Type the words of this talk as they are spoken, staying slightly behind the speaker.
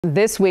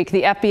This week,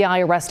 the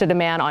FBI arrested a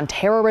man on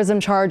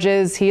terrorism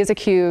charges. He is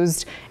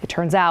accused, it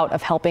turns out,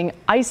 of helping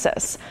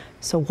ISIS.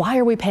 So why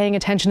are we paying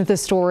attention to this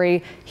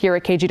story here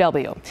at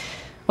KGW?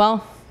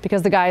 Well,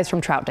 because the guy is from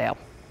Troutdale.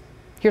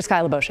 Here's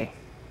Kyle Laboshi.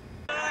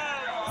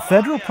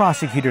 Federal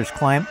prosecutors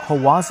claim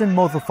Hawazen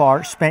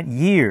Mothafar spent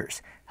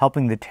years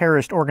helping the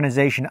terrorist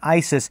organization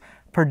ISIS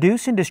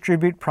produce and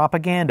distribute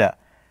propaganda.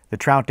 The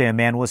Troutdale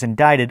man was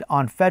indicted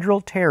on federal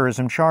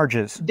terrorism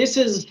charges. This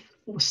is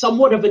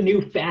somewhat of a new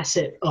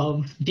facet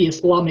of the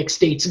Islamic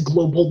State's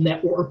global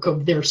network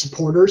of their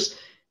supporters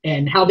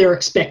and how they're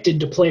expected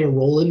to play a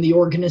role in the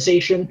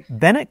organization.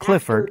 Bennett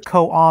Clifford,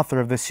 co-author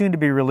of the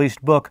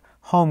soon-to-be-released book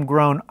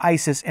Homegrown,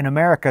 ISIS in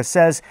America,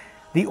 says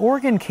the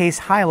Oregon case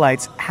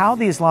highlights how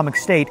the Islamic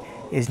State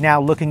is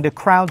now looking to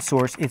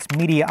crowdsource its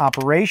media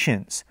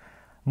operations.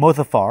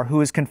 Mothafar,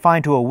 who is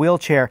confined to a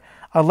wheelchair,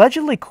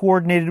 allegedly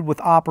coordinated with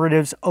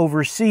operatives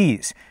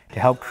overseas to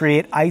help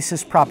create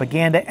ISIS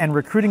propaganda and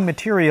recruiting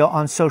material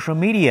on social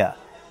media.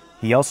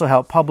 He also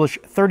helped publish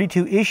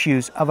 32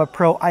 issues of a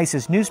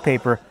pro-ISIS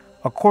newspaper,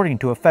 according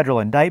to a federal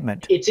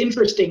indictment. It's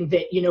interesting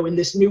that, in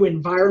this new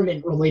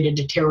environment related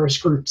to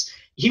terrorist groups,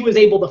 he was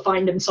able to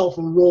find himself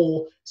a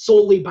role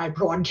solely by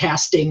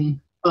broadcasting,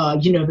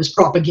 this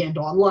propaganda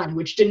online,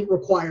 which didn't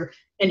require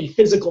any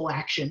physical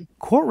action.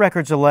 Court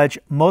records allege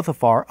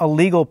Mothafar, a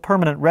legal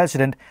permanent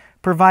resident,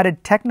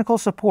 provided technical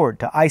support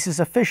to ISIS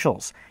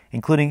officials,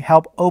 including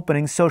help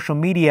opening social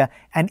media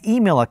and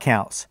email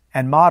accounts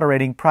and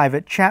moderating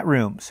private chat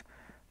rooms.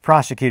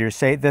 Prosecutors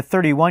say the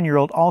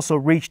 31-year-old also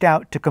reached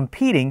out to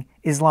competing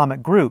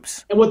Islamic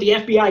groups. And what the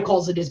FBI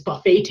calls it is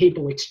buffet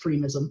table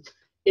extremism.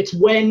 It's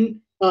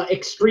when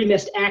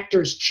extremist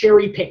actors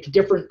cherry-pick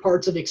different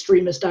parts of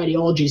extremist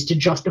ideologies to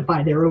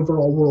justify their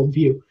overall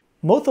worldview.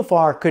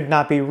 Mothafar could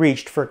not be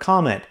reached for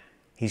comment.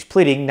 He's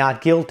pleading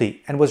not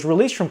guilty and was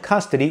released from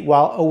custody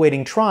while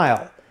awaiting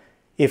trial.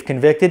 If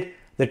convicted,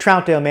 the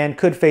Troutdale man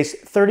could face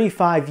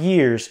 35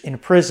 years in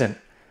prison.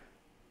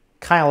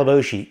 Kyle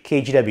Laboshi,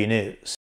 KGW News.